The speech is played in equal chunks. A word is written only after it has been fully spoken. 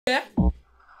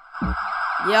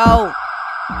Yo,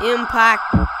 Impact,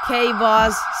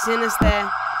 K-BarZ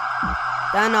Sinesta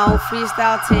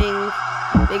Freestyle ting.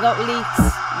 Big up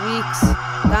LeeTz, ReeKz.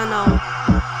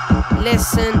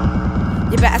 Listen,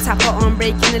 you better tap out on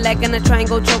breaking the leg and a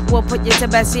triangle choke will put you to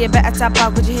bed. So you better tap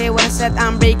out. Could you hear what I said?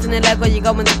 I'm breaking the leg, or you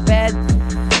going to bed.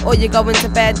 Or you going to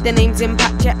bed. The name's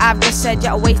Impact, yeah, I've just said.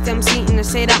 Yeah, waste them seating to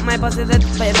say that my boss did it.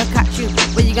 But if I catch you,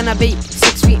 where you gonna be?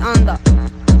 6 feet under.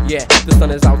 Yeah, the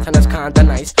sun is out and it's kinda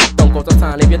nice. Don't go to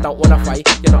town if you don't wanna fight.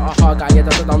 You're not a hard guy, you're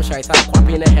just a dumb shite. I'll quap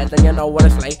you in the head and you know what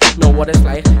it's like. Know what it's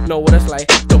like, know what it's like.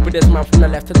 Don't be this man from the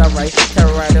left to the right.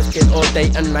 Terrorize this kid all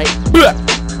day and night.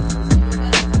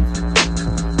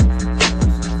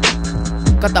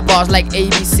 Got the bars like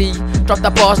ABC. Drop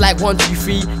the bars like 1, 2,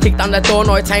 3. Kick down the door,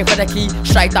 no time for the key.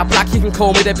 Strike that black, you can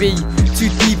call me the B. Too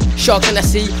deep, sharks in the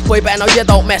sea. Boy, better know you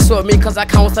don't mess with me, cause I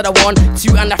count to the 1,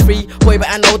 2 and the 3. Boy,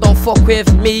 better know don't fuck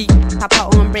with me. Tap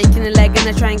out on breaking the leg and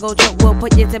a triangle choke will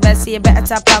put you to bed. So you better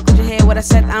tap out. Could you hear what I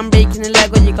said? I'm breaking the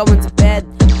leg, or you going to bed.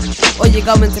 Or you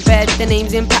going to bed. The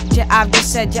name's Impact, yeah, I've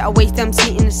just said. Yeah, I waste them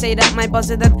seating to say that my boss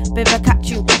did it. But if I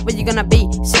catch you, where you gonna be?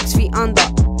 6 feet under.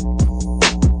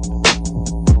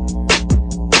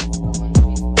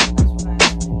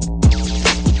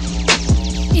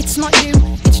 It's not you,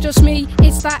 it's just me.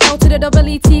 It's that L to the double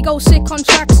E-T. Go sick on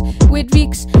tracks with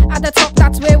ReeKz. At the top,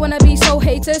 that's where I wanna be. So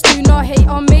haters, do not hate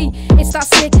on me. It's that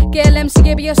sick girl MC,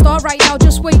 give me a star right now.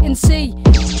 Just wait and see,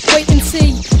 wait and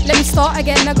see. Let me start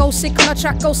again. I go sick on a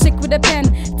track, go sick with a pen.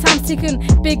 Time's ticking,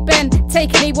 Big Ben.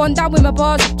 Take anyone down with my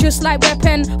bars, just like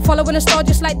weapon. Following a star,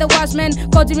 just like the wise men.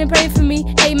 God's been praying for me,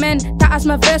 amen. That is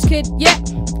my verse, kid, yeah.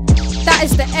 That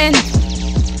is the end.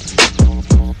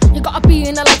 You gotta be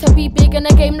in the light to be big in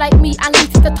a game like me, and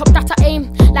lead to the top, that's our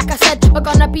aim. Like I said, we're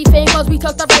gonna be famous cause we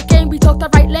talk the right game, we talk the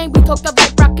right lane, we talk the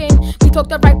right rap game, we talk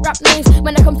the right rap names.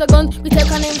 When it comes to guns, we take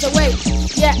our names away.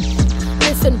 Yeah,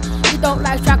 listen, we don't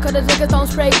like track cause the niggas don't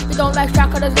spray. We don't like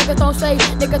track cause the niggas don't say.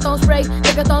 Niggas don't spray,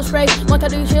 niggas don't spray. Want to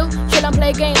do chill and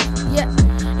play game. Yeah,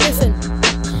 listen,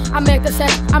 I make the set,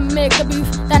 I make the beef,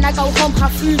 then I go home,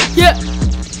 have food. Yeah.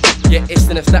 Yeah, it's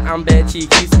Sinesta, I'm bare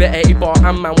cheeky. Spit 80 bar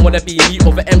and man wanna be me.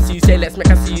 Over MC say let's make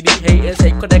a CD. Haters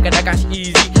hate cause they get that cash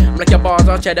easy. I'm like your bars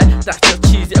are cheddar, that's just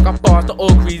cheesy. I got bars that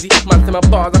all greasy. Man say my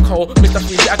bars are cold, Mr.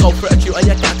 Freezy. I go for a chew and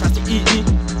your cat tries to eat me.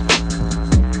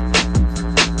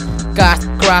 Gas,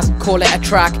 grass, call it a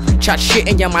track. Chat shit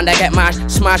in your man, they get mashed.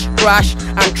 Smash, crash,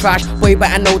 and trash. Boy,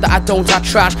 better know that I don't chat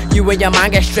trash. You and your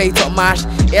man get straight up mashed.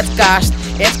 It's gas,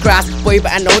 it's grass. Boy,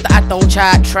 better know that I don't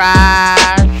chat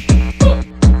trash.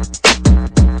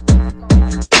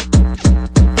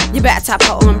 You better tap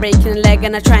out on breaking the leg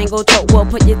and a triangle choke will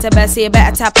put you to bed. So you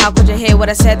better tap out. Could you hear what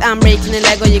I said? I'm breaking the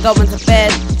leg, or you going to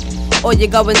bed. Or you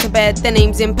going to bed. The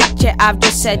name's Impact, yeah, I've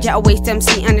just said. Yeah, I waste them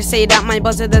seat and to say that my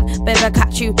buzzer did. But if I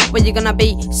catch you, where you gonna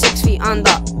be? 6 feet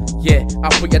under. Yeah, I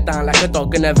put you down like a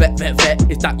dog in a vet.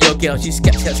 Is that your girl? She's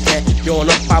scared. You're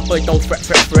not bad boy, don't fret.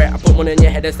 I put one in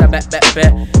your head, it's a bet.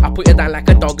 I put you down like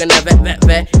a dog in a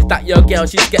vet. Is that your girl?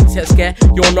 She's scared.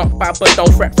 You're not bad boy,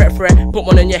 don't fret. Put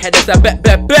one in your head, it's a bet.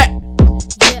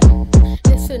 Yeah,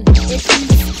 listen, it's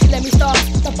easy. Let me start.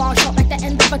 The bar shot like the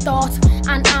end of a dart.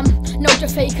 And I'm no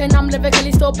just faking, I'm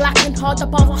lyrically still black and hard. The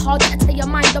bars are hard to tear your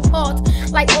mind apart.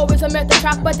 Like always I make the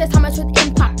track, but this time it's with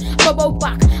impact. I'm a boat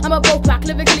back, I'm a boat back.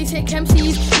 Lyrically sick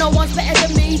MCs, no one's better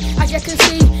than me. As you can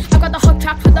see, I got the hot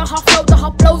tracks with the hot flow, the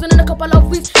hot blows. And in a couple of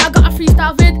weeks I got a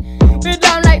freestyle vid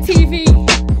down like TV.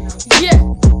 Yeah.